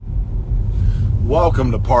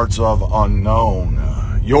Welcome to Parts of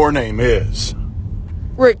Unknown. Your name is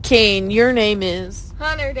Rick Kane. Your name is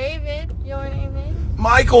Hunter David. Your name is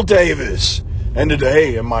Michael Davis. And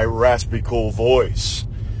today, in my raspy cool voice,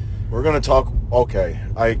 we're going to talk. Okay,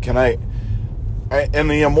 in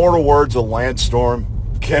the immortal words of Lance Storm,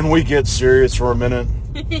 can we get serious for a minute?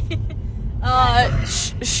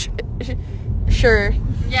 Sure.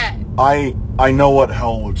 yeah. I know what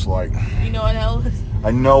hell looks like. You know what hell is?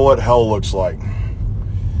 I know what hell looks like.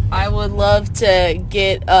 I would love to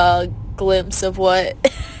get a glimpse of what.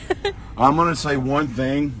 I'm going to say one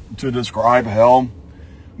thing to describe hell,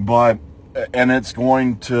 and it's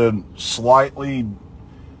going to slightly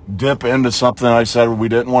dip into something I said we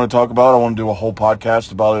didn't want to talk about. I want to do a whole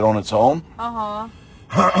podcast about it on its own.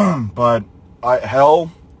 But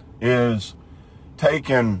hell is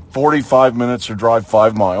taking 45 minutes to drive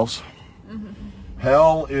 5 miles. Mm-hmm.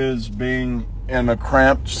 Hell is being in a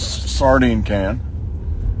cramped sardine can.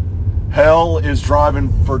 Hell is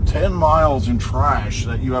driving for 10 miles in trash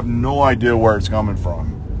that you have no idea where it's coming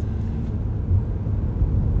from.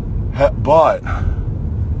 But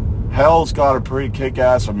hell's got a pretty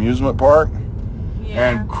kick-ass amusement park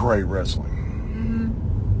and great wrestling.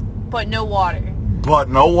 Mm-hmm. But no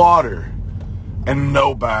water. And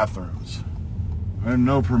no bathrooms. And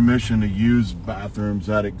no permission to use bathrooms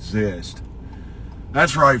that exist.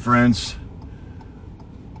 That's right, friends.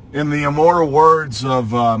 In the immortal words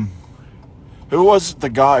of, who's the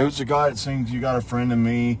guy that sings You Got a Friend in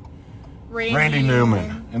Me? Randy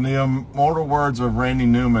Newman. In the immortal words of Randy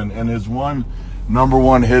Newman and his number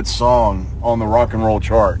one hit song on the rock and roll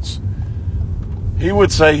charts, he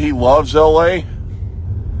would say he loves LA,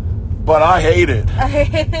 but I hate it.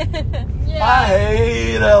 Yeah. I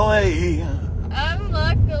hate LA. I'm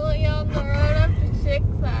luckily on the road up to 6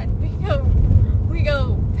 we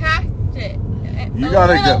go past it. You a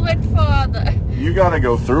gotta little go bit farther. You gotta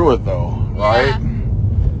go through it though, right?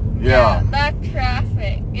 Yeah. That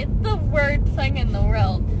traffic. It's the worst thing in the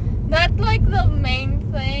world. That's like the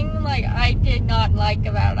main thing I did not like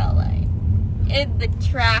about LA. It's the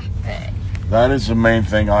traffic. That is the main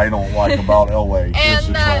thing I don't like about LA. It's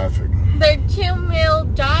the traffic. Their 2-meal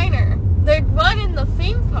diner. There's one in the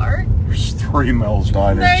theme park. There's 3 Mel's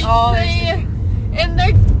diners. And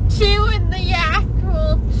there's 2 in the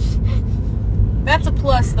actual. That's a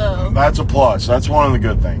plus, though. That's a plus. That's one of the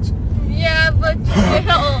good things. Yeah, but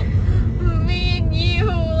still, me and you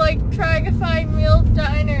trying to find Mel's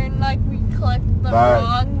diner and we clicked the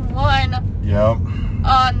wrong one. Yep.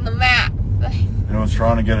 On the map. And it was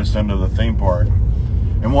trying to get us into the theme park.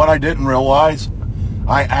 And what I didn't realize,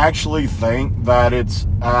 I actually think that it's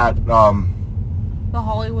at the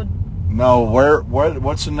Hollywood. No,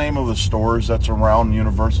 what's the name of the stores that's around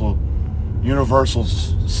Universal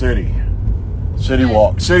City? City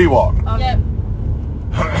Walk. Okay. Yep.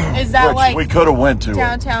 Is that which we could have went to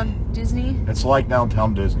downtown Disney? It's like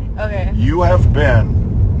downtown Disney. Okay. You have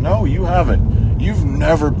been. No, you haven't. You've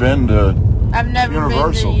never been to I've never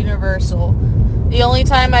Universal. been to Universal. The only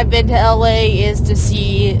time I've been to LA is to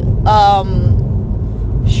see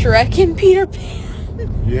Shrek and Peter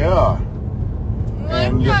Pan. Yeah.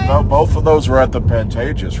 And both of those were at the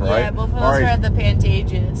Pantages, right? Yeah, both of those were at the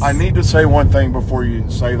Pantages. I need to say one thing before you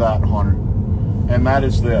say that, Hunter. And that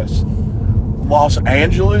is this. Los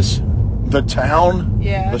Angeles, the town,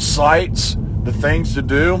 the sights, the things to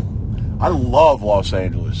do. I love Los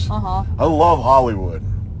Angeles. I love Hollywood.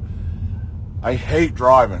 I hate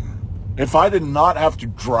driving. If I did not have to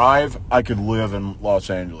drive, I could live in Los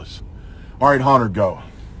Angeles. All right, Hunter, go.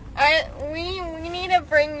 We need to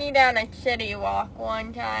bring you down a city walk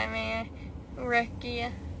one time, Ricky.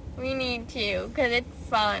 We need to, because it's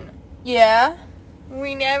fun. Yeah?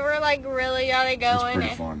 We never, really gotta go in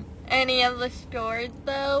fun. Any of the stores,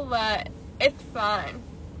 though, but it's fun.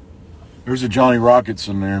 There's a Johnny Rockets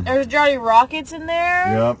in there. There's Johnny Rockets in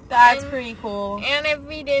there? Yep. That's pretty cool. And if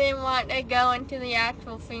we didn't want to go into the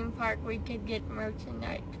actual theme park, we could get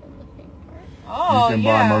merchandise from the theme park. Oh, you can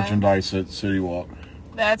buy merchandise at City Walk.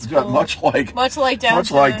 That's cool. Much like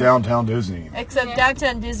downtown Disney. Except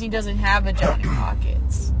downtown Disney doesn't have a Johnny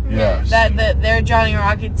Rockets. Yes. Their Johnny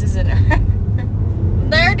Rockets is in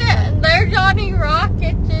Their Johnny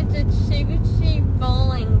Rockets is a sushi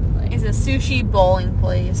bowling place. It's a sushi bowling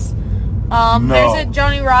place. No, there's a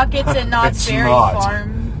Johnny Rockets at Knott's Berry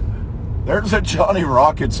Farm. There's a Johnny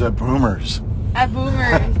Rockets at Boomers. At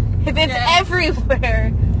Boomers. It's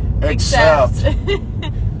everywhere. Except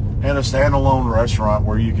in a standalone restaurant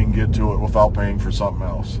where you can get to it without paying for something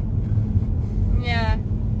else. Yeah.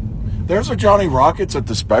 There's a Johnny Rockets at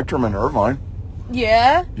the Spectrum in Irvine.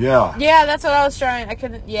 Yeah? Yeah. Yeah, that's what I was trying. I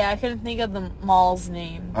couldn't think of the mall's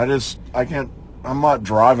name. I can't I'm not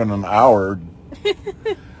driving an hour.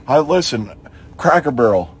 Listen, Cracker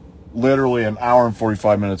Barrel, literally an hour and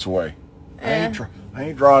 45 minutes away. I ain't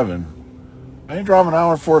driving. I ain't driving an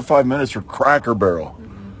hour and 45 minutes for Cracker Barrel.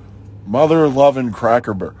 Mother-loving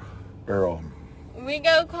Cracker Barrel. We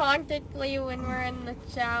go constantly when we're in the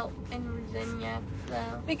South in Virginia,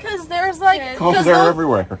 so. Because there's like... Oh, they're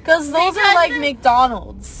everywhere. Because those are like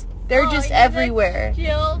McDonald's. They're just everywhere.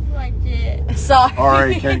 Feels like it. Sorry. All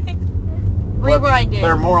right, Rewind it.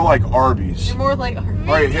 They're more like Arby's. They're more like... All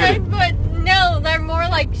right, hit it. But no, they're more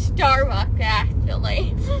like Starbucks,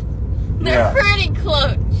 actually. They're Yeah. pretty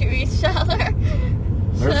close to each other.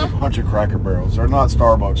 There's a bunch of Cracker Barrels. They're not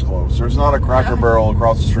Starbucks close. There's not a Cracker Barrel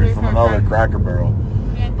across the street from another Cracker Barrel.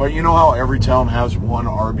 But you know how every town has one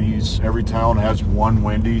Arby's? Every town has one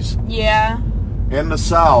Wendy's? Yeah. In the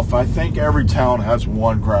South, I think every town has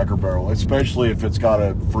one Cracker Barrel, especially if it's got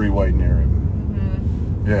a freeway near it.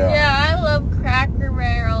 Mm-hmm. Yeah. Yeah, I love Cracker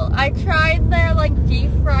Barrel. I tried their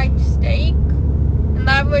deep fried steak, and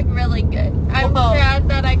that was really good. I'm sad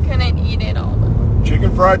that I couldn't eat it all.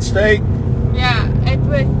 Chicken fried steak? Yeah, it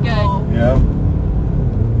was good. Yeah.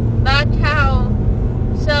 That's how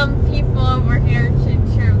some people over here should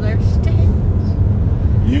serve their steaks.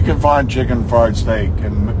 You can find chicken fried steak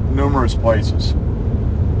in numerous places.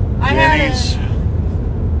 Denny's.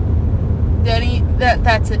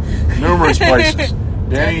 That's it. Numerous places.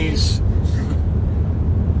 Denny's.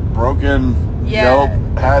 Broken Yelp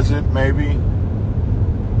has it, maybe.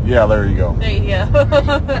 Yeah, there you go. There you go.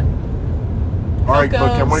 All right,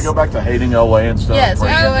 but can we go back to hating LA and stuff? Yes, we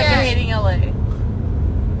go Okay. back to hating LA.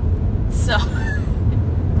 So...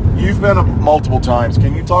 You've been multiple times.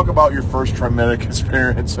 Can you talk about your first traumatic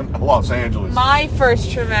experience in Los Angeles? My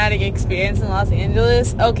first traumatic experience in Los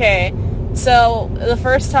Angeles? Okay, so the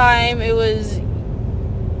first time it was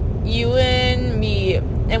you and me,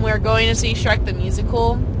 and we were going to see Shrek the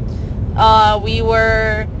Musical. We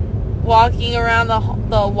were walking around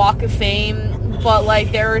the Walk of Fame,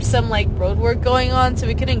 but there was some road work going on, so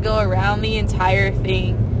we couldn't go around the entire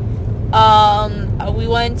thing. We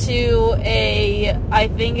went to I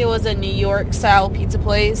think it was a New York style pizza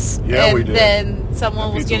place. Yeah, and we did. Then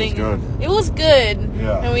someone was pizza getting... was good. It was good.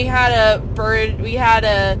 Yeah. And we had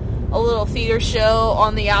a little theater show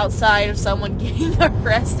on the outside of someone getting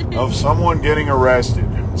arrested. Of someone getting arrested.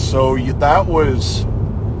 So that was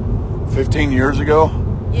 15 years ago?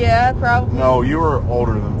 Yeah, probably. No, you were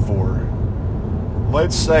older than 4.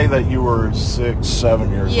 Let's say that you were 6, 7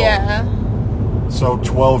 years old. Yeah. So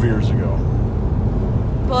 12 years ago.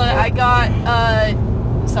 But I got,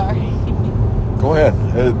 sorry. Go ahead.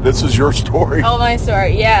 This is your story. Oh, my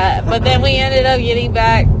story, yeah. But then we ended up getting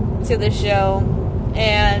back to the show,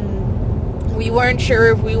 and we weren't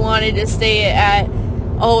sure if we wanted to stay at a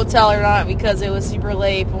hotel or not because it was super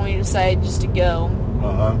late, but we decided just to go.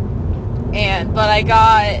 Uh-huh. But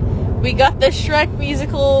we got the Shrek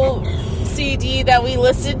musical CD that we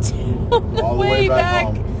listened to on the All the way back.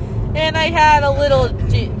 home. And I had a little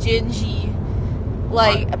Gingy,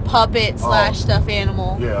 puppet / stuffed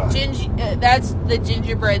animal. Yeah. Gingy, that's the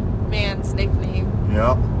gingerbread man's nickname.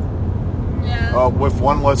 Yeah. Yeah. With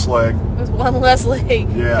one less leg. With one less leg.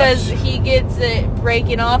 Yes. Because he gets it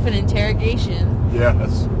breaking off in interrogation.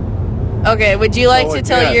 Yes. Okay, would you like to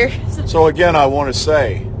tell your... So again, I want to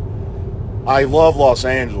say, I love Los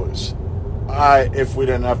Angeles. If we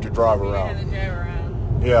didn't have to drive around.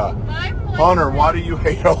 Yeah. Hunter, why do you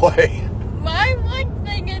hate LA? My one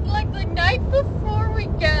thing is the night before we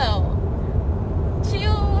go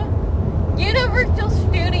to Universal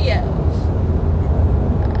Studios,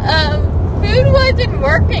 food wasn't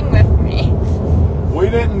working with me.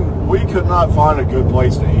 We could not find a good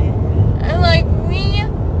place to eat. And we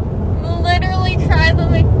literally tried the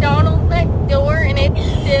McDonald's next door, and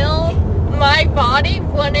my body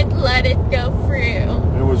wouldn't let it go through.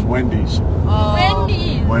 It was Wendy's.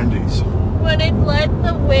 Wendy's. When it let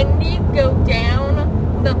the Wendy's go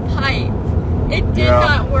down the pipe, it did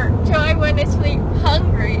not work. So I went to sleep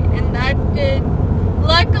hungry, and that did.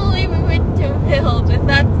 Luckily, we went to Hills, and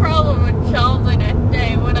that problem with Charles the next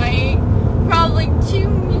day when I ate probably 2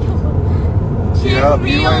 meals. You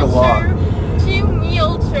ate a lot. 2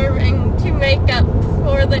 meal serving to make up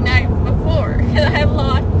for the night before, and I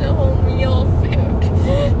lost the whole meal of food.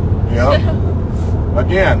 Yeah.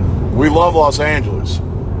 Again, we love Los Angeles.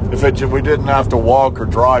 If we didn't have to walk or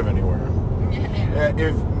drive anywhere. Yeah.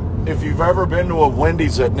 If you've ever been to a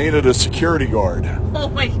Wendy's that needed a security guard, Oh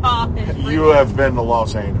my god. you have been to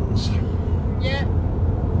Los Angeles. Yeah.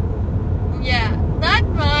 Yeah, that's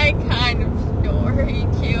my kind of story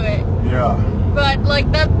to it. Yeah. But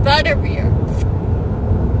the butterbeer,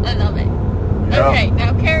 I love it. Yeah. Okay,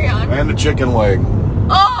 now carry on. And the chicken leg.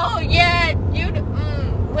 Oh, yeah, dude.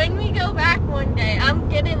 When we go back one day, I'm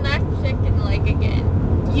getting that chicken leg again.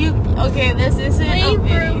 Okay, this isn't Three a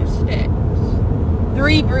video. broomsticks.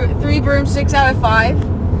 Three broomsticks out of 5?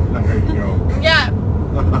 There you go. Yeah.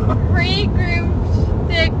 3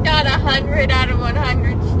 broomsticks got 100 out of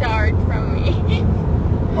 100 stars from me.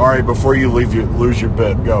 All right, before you leave, you lose your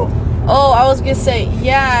bit. Go. Oh, I was gonna say,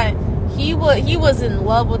 yeah, he was in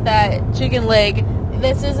love with that chicken leg.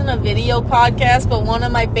 This isn't a video podcast, but one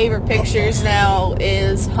of my favorite pictures now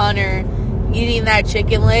is Hunter eating that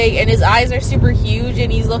chicken leg, and his eyes are super huge,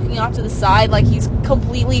 and he's looking off to the side like he's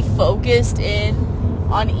completely focused in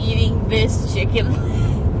on eating this chicken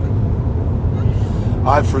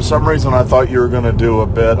leg. For some reason, I thought you were going to do a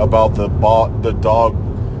bit about the dog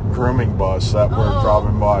grooming bus that we're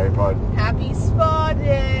driving by, but Happy Spa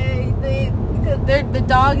Day. The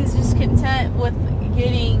dog is just content with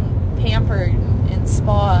getting pampered and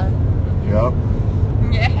spa. yep.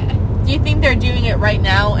 Yeah. Do you think they're doing it right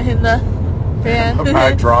now in the van? I'm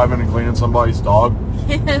back driving and cleaning somebody's dog.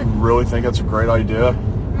 You really think it's a great idea?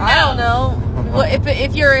 I don't know. Well,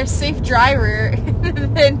 if you're a safe driver,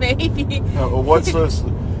 then maybe. What's this?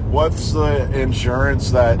 What's the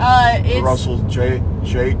insurance that It's Russell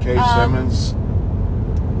J.K. Simmons?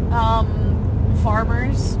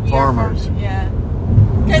 Farmers. We are Farmers. Yeah.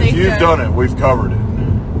 If you've done it, we've covered it.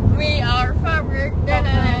 We are farmers.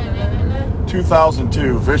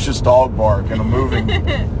 2002, vicious dog bark in a moving.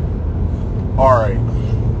 All right.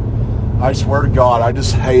 I swear to God, I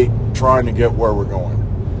just hate trying to get where we're going.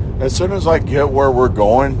 As soon as I get where we're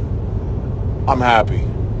going, I'm happy.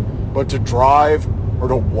 But to drive or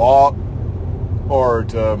to walk or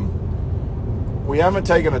to... We haven't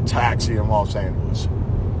taken a taxi in Los Angeles.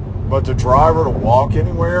 But to drive or to walk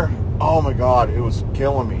anywhere, oh my God, it was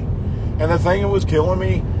killing me. And the thing that was killing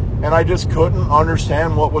me, and I just couldn't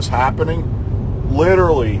understand what was happening,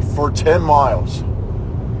 literally for 10 miles.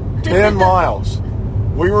 10 miles.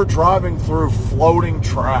 We were driving through floating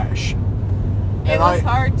trash. It was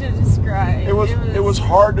hard to describe. It was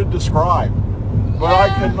hard to describe. But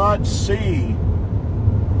I could not see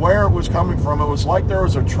where it was coming from. It was like there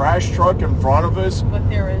was a trash truck in front of us.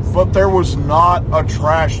 But there was not a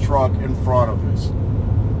trash truck in front of us.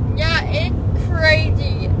 Yeah, it's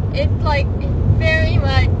crazy. It's like very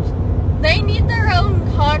much. They need their own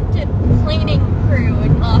content cleaning crew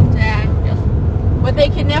in Los Angeles. But they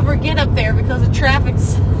can never get up there because the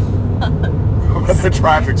traffic's... But the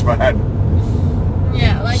traffic's bad.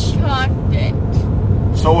 Yeah, like constant.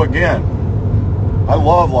 So again, I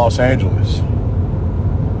love Los Angeles.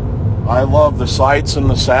 I love the sights and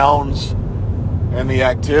the sounds and the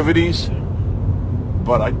activities,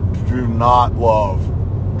 but I do not love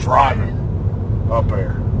driving up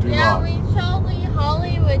there. Do not. We saw the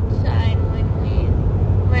Hollywood sign when we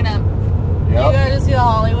went up. You go to see the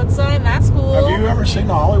Hollywood sign? That's cool. Have you ever seen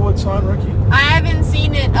the Hollywood sign, Ricky? I haven't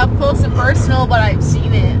seen it up close and personal, but I've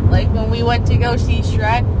seen it. Like when we went to go see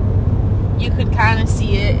Shrek, you could kind of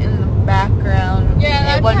see it in the background.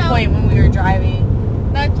 Yeah, at one point when we were driving.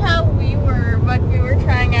 That's how we were, but we were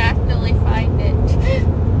trying to actively find it.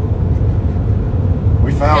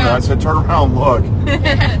 We found it. I said, turn around, look.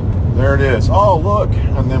 There it is. Oh, look.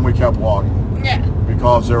 And then we kept walking. Yeah.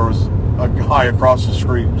 Because there was a guy across the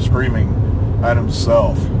street screaming at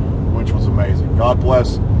himself, which was amazing. God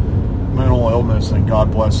bless mental illness and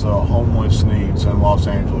God bless the homeless needs in Los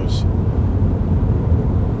Angeles.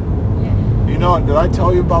 Yeah. You know, did I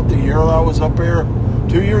tell you about the year that I was up there?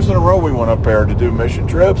 2 years in a row we went up there to do mission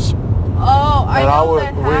trips. Oh, I know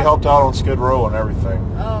that we helped out on Skid Row and everything.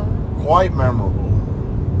 Oh. Quite memorable.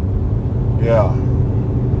 Yeah.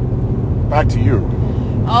 Back to you.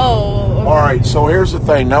 Oh. Okay. All right, so here's the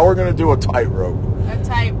thing. Now we're going to do a tightrope. A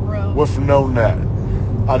tightrope. With no net.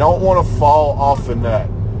 I don't want to fall off the net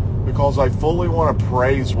because I fully want to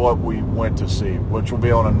praise what we went to see, which will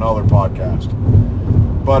be on another podcast.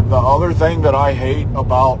 But the other thing that I hate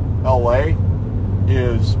about LA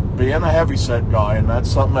is being a heavyset guy, and that's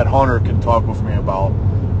something that Hunter can talk with me about,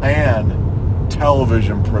 and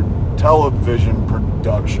television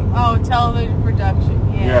production. Oh, television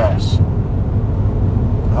production, yeah. Yes.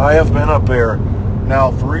 I have been up there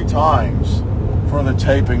now 3 times for the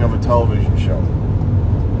taping of a television show.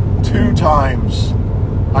 2 times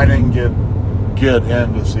I didn't get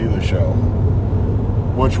in to see the show,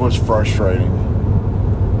 which was frustrating.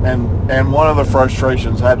 And one of the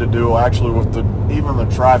frustrations had to do actually with even the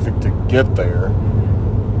traffic to get there.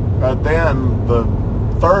 But then the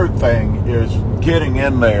third thing is getting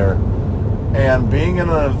in there and being in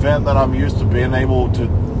an event that I'm used to being able to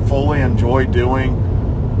fully enjoy doing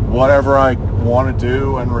whatever I want to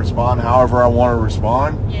do and respond however I want to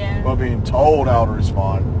respond, Yeah. but being told how to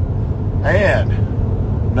respond,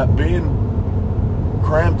 and not being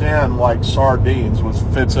cramped in like sardines, which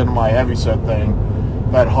fits into my heavyset thing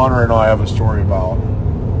that Hunter and I have a story about,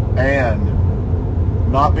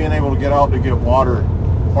 and not being able to get out to get water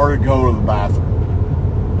or to go to the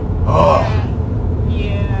bathroom. Ugh.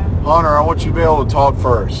 Yeah. Hunter, I want you to be able to talk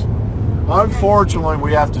first. Unfortunately,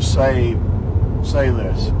 we have to say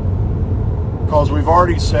this because we've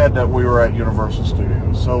already said that we were at Universal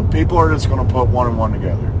Studios, so people are just going to put one and one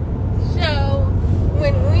together. So,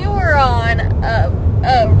 when we were on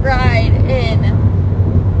a ride in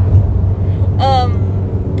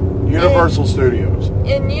Universal Studios.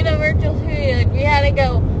 in Universal Studios, we had to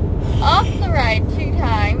go off the ride 2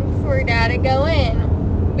 times for Dad to go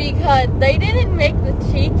in because they didn't make the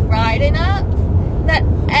seats wide enough that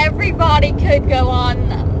everybody could go on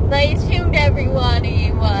them. They assumed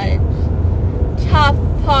everybody was top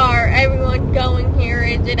par. Everyone going here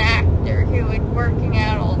is an actor who is working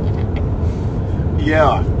out all the time.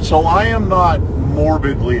 Yeah, so I am not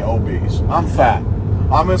morbidly obese. I'm fat.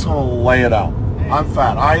 I'm just going to lay it out. I'm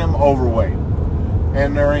fat. I am overweight.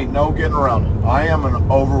 And there ain't no getting around it. I am an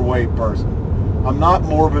overweight person. I'm not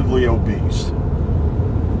morbidly obese.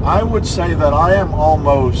 I would say that I am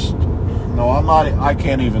almost, no, I'm not, I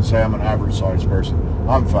can't even say I'm an average sized person.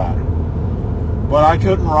 I'm fat. But I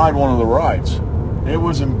couldn't ride one of the rides. It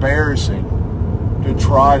was embarrassing to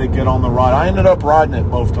try to get on the ride. I ended up riding it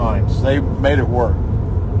both times. They made it work.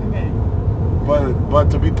 Okay. But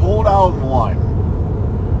to be pulled out in the line,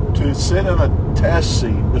 to sit in a test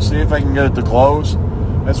seat to see if I can get it to close,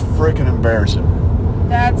 that's freaking embarrassing.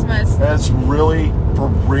 That's messed up. That's really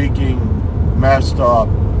freaking messed up.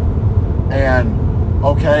 And,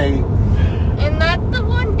 okay, And that's the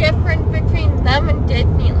one difference between them and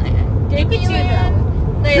Disneyland. You could do that.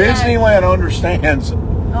 Disneyland, they have- Disneyland understands,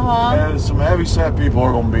 Uh-huh. and some heavy set people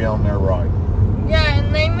are going to be on their ride. Yeah,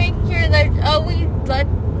 and they make sure there's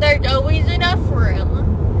always enough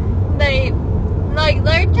room. They, like,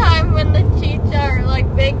 their time when the seats are,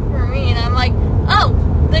 like, big for me, and I'm like, oh,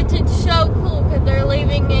 this is so cool, because they're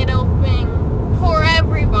leaving it open for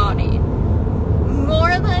everybody.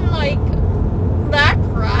 More than, like, that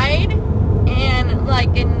ride, and,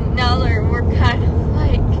 like, another, we're kind of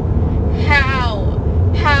like,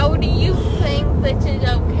 how do you think this is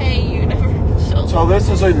okay, Universal? So this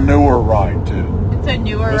is a newer ride, too. It's a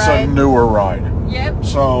newer It's ride. a newer ride. Yep.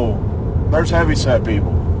 So there's heavy set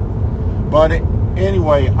people. But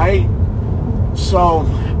anyway,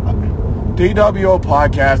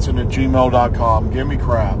 DWOpodcasting at gmail.com, give me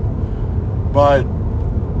crap. But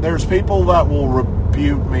there's people that will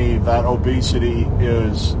rebuke me that obesity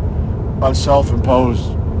is a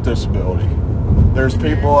self-imposed disability. There's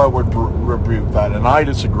people that would rebuke that, and I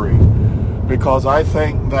disagree. Because I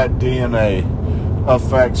think that DNA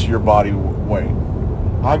affects your body weight.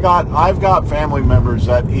 I've got family members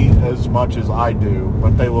that eat as much as I do,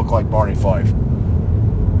 but they look like Barney Fife.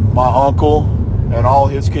 My uncle and all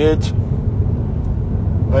his kids,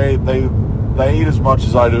 they eat as much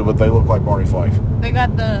as I do, but they look like Barney Fife. They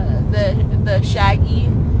got the shaggy,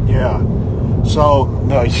 Yeah. So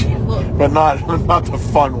no, but not the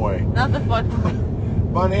fun way. not the fun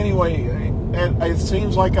one. But anyway, it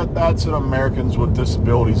seems like that's an Americans with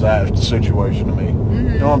Disabilities Act situation to me.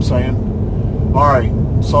 You know what I'm saying? All right.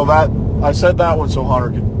 So I said that one so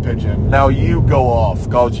Hunter could pitch in. Now you go off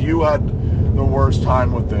because you had the worst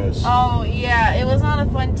time with this. Oh, yeah. It was not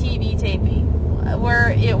a fun TV taping.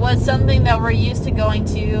 Where it was something that we're used to going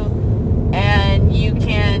to, and you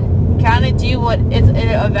can kind of do to an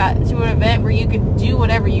event where you can do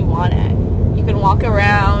whatever you want at. You can walk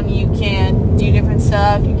around, you can do different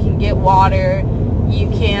stuff, you can get water, you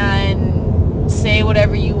can say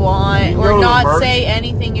whatever you want, go or to the not merch. say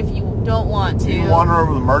anything if you don't want to. You wander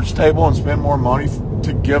over the merch table and spend more money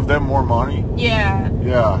to give them more money? Yeah.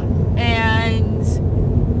 Yeah.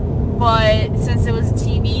 But since it was a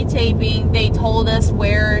TV taping, they told us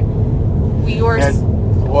where we were,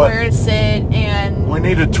 where to sit, and we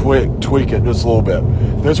need to tweak it just a little bit.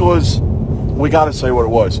 We got to say what it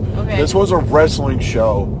was. Okay. This was a wrestling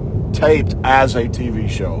show taped as a TV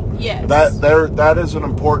show. Yes. That is an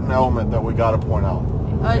important element that we got to point out.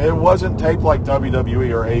 It wasn't taped like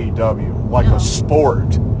WWE or AEW, like No. a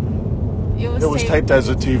sport. it It was taped as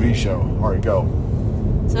a TV show. All right, go.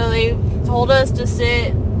 So they told us to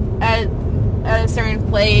sit at a certain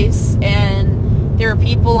place, and there were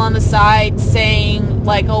people on the side saying,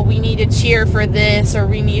 like, oh, we need to cheer for this, or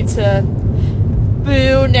we need to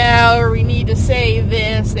boo now, or we need to say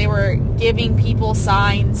this. They were giving people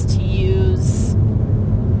signs to use.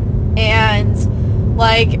 And,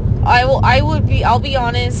 like, I'll be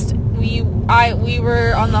honest, we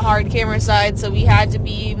were on the hard camera side, so we had to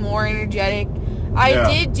be more energetic.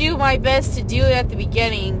 I did do my best to do it at the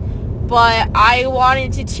beginning, but I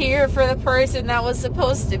wanted to cheer for the person that was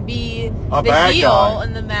supposed to be the heel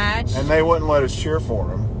in the match. And they wouldn't let us cheer for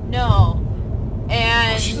him. No.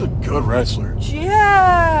 And she's a good wrestler.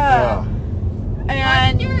 Yeah.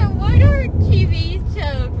 And what are TV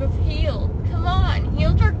shows with heels? Come on,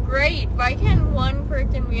 heels are great. Why can't one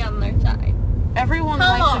person be on their side? Everyone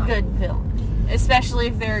likes a good villain, especially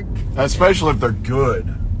if they're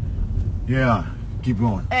good. Yeah, keep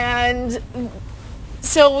going. And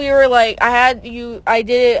so we were like,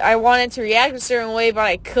 I wanted to react a certain way, but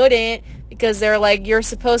I couldn't because they're like, you're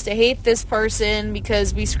supposed to hate this person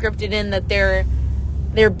because we scripted in that they're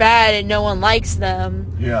bad and no one likes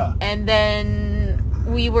them. Yeah. And then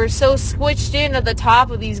we were so squished in at the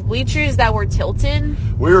top of these bleachers that were tilted.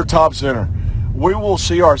 We were top center. We will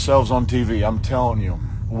see ourselves on TV. I'm telling you,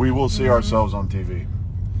 we will see ourselves on TV.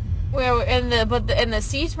 And the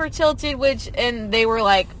seats were tilted, and they were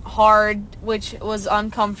like hard, which was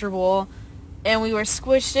uncomfortable. And we were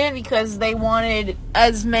squished in because they wanted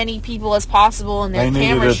as many people as possible in their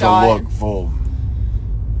camera shot. They needed it to look full.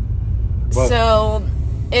 So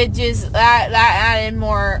it just that added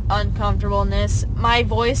more uncomfortableness. My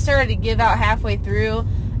voice started to give out halfway through,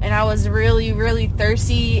 and I was really, really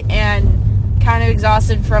thirsty and kind of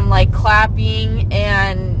exhausted from like clapping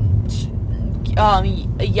and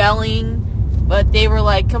yelling. But they were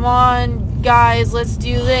like, "Come on, guys, let's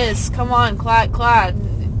do this. Come on, clap, clap."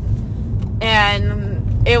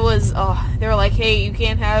 And it was, they were like, "Hey, you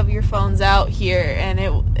can't have your phones out here." And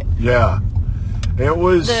it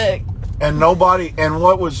was. And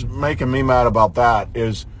what was making me mad about that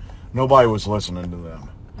is nobody was listening to them.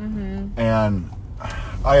 Mm-hmm. And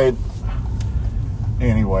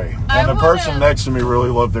the person next to me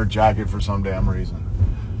really loved their jacket for some damn reason.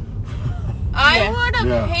 I would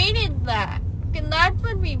have hated that. And that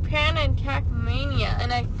would be Panic Attack Mania,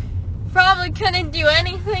 and I probably couldn't do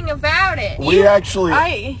anything about it.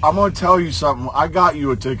 I'm going to tell you something. I got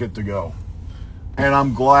you a ticket to go. And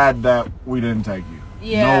I'm glad that we didn't take you.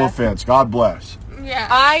 Yeah. No offense. God bless. Yeah.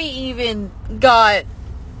 I even got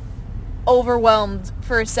overwhelmed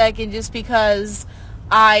for a second just because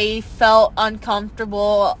I felt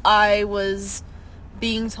uncomfortable. I was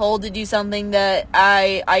being told to do something that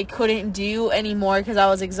I couldn't do anymore because I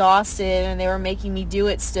was exhausted and they were making me do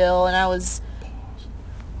it still, and I was...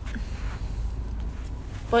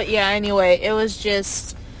 But yeah, anyway, it was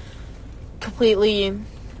just completely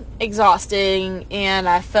exhausting, and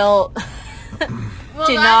I felt...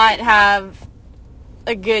 did not have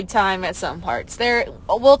a good time at some parts.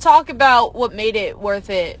 We'll talk about what made it worth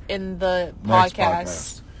it in the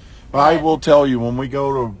podcast. I will tell you, when we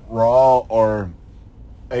go to Raw or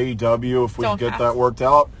AEW, if we get that worked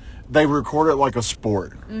out, they record it like a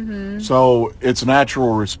sport. Mm-hmm. So it's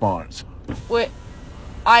natural response.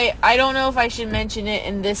 I don't know if I should mention it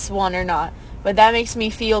in this one or not, but that makes me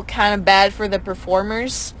feel kind of bad for the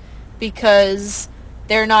performers because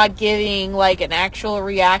they're not giving like an actual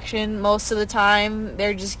reaction most of the time.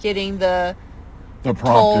 They're just getting the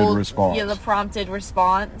prompted response. Yeah, the prompted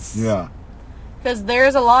response. Yeah. Because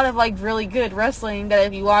there's a lot of like really good wrestling that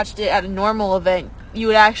if you watched it at a normal event, you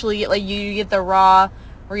would actually get like you get the raw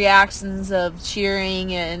reactions of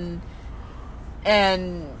cheering and.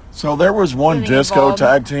 So there was one disco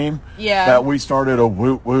tag team that we started a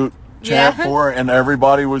woot woot chant for, and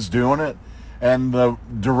everybody was doing it. And the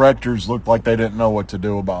directors looked like they didn't know what to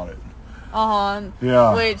do about it.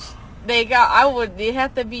 Yeah. Which they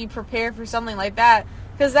have to be prepared for something like that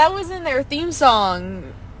because that was in their theme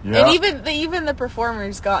song. Yeah. And even the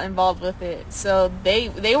performers got involved with it, so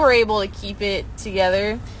they were able to keep it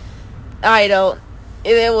together. It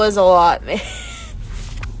was a lot. This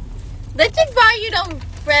is why you don't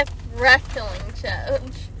prep wrestling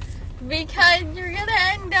shows. Because you're going to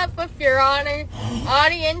end up with your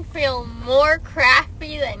audience feel more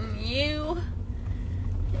crappy than you.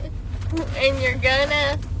 And you're going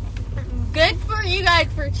to... Good for you guys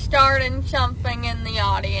for starting something in the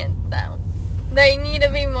audience, though. They need to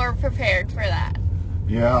be more prepared for that.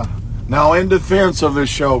 Yeah. Now, in defense of this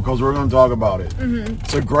show, because we're going to talk about it,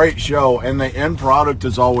 it's a great show, and the end product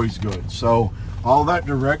is always good. So, all that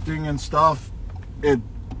directing and stuff, it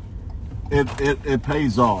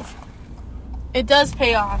pays off. It does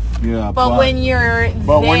pay off. Yeah. But when you're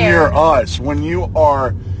when you're us, when you're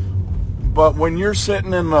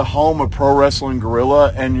sitting in the home of Pro Wrestling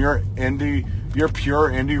Guerrilla and you're pure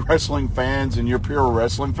indie wrestling fans and you're pure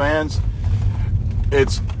wrestling fans,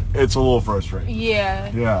 it's a little frustrating. Yeah.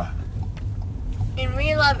 Yeah. And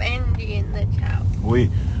we love indie in this house. We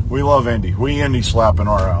We love Indy. We Indy slap in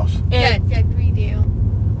our house. Yes, we do.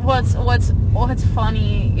 What's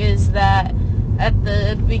funny is that at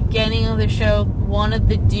the beginning of the show, one of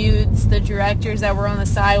the dudes, the directors that were on the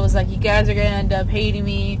side, was like, "You guys are gonna end up hating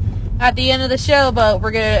me at the end of the show, but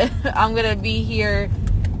I'm gonna be here,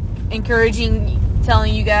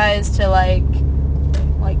 telling you guys to like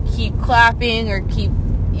keep clapping or keep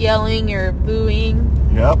yelling or booing."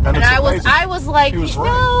 Yep, and it's amazing. I was like, He was no,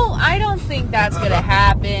 right. I don't think that's gonna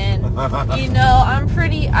happen.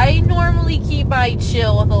 I normally keep my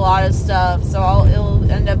chill with a lot of stuff, so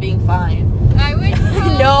it'll end up being fine. I would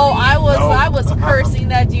probably, I was cursing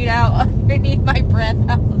that dude out underneath my breath.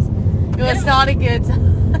 It was not a good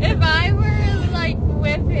time. If I were like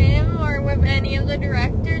with him or with any of the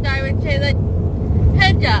directors, I would say that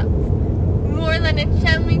heads up, more than a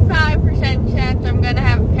 75% chance I'm gonna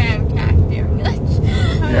have a panic attack during this.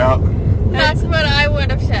 Yeah. That's what I would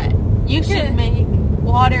have said. You should make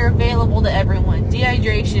water available to everyone.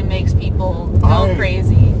 Dehydration makes people go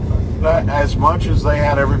crazy. As much as they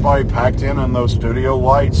had everybody packed in those studio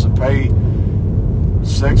lights, and pay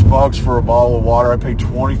 $6 for a bottle of water, I paid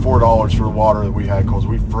 $24 for the water that we had because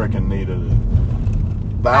we freaking needed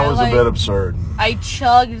it. That was a bit absurd. I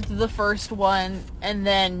chugged the first one, and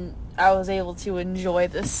then I was able to enjoy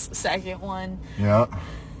this second one. Yeah.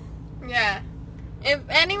 Yeah. If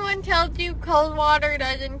anyone tells you cold water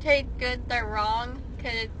doesn't taste good, they're wrong,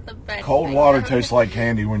 because it's the best Cold thing water ever. tastes like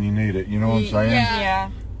candy when you need it. You know what I'm saying?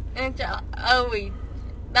 Yeah. It's always.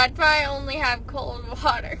 That's why I only have cold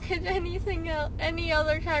water, because any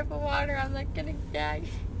other type of water, I'm not gonna die.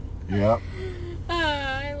 Yeah.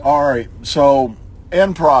 All right. So,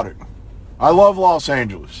 end product. I love Los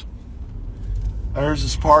Angeles. There's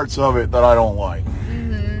just parts of it that I don't like.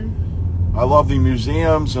 Mm-hmm. I love the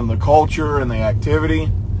museums and the culture and the activity.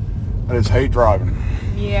 I just hate driving.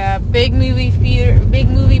 Yeah, big movie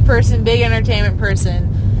person, big entertainment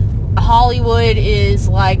person. Hollywood is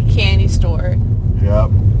like a candy store.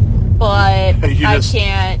 Yep. But I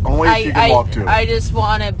can't. Only if you can walk to it. I just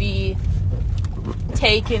want to be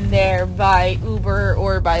taken there by Uber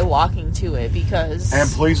or by walking to it because... And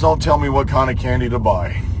please don't tell me what kind of candy to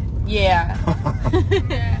buy. Yeah.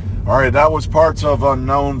 All right, that was parts of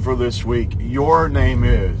Unknown for this week. Your name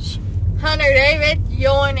is... Hunter Davis,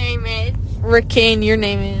 your name is... Rick Kane, your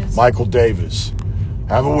name is... Michael Davis.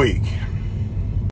 Have a week.